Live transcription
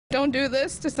Don't do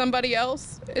this to somebody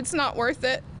else. It's not worth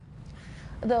it.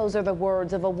 Those are the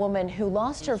words of a woman who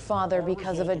lost her father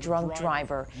because of a drunk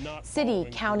driver. City,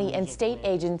 county, and state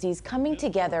agencies coming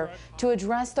together to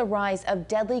address the rise of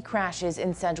deadly crashes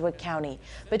in Sedgwick County.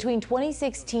 Between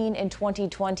 2016 and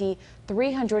 2020,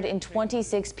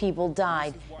 326 people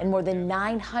died and more than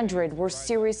 900 were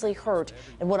seriously hurt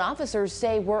in what officers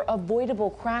say were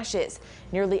avoidable crashes.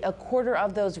 Nearly a quarter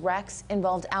of those wrecks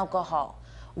involved alcohol.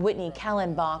 Whitney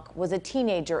Kallenbach was a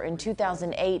teenager in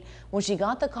 2008 when she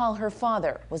got the call her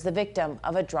father was the victim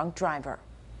of a drunk driver.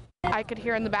 I could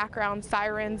hear in the background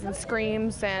sirens and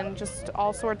screams and just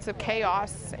all sorts of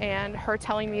chaos, and her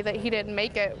telling me that he didn't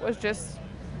make it was just,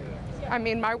 I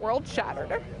mean, my world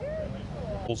shattered.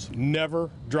 Never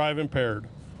drive impaired.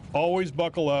 Always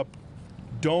buckle up.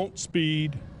 Don't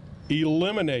speed.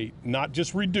 Eliminate, not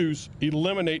just reduce,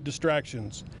 eliminate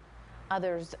distractions.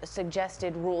 Others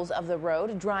suggested rules of the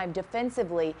road: drive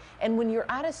defensively, and when you're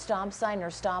at a stop sign or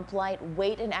stoplight,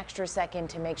 wait an extra second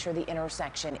to make sure the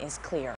intersection is clear.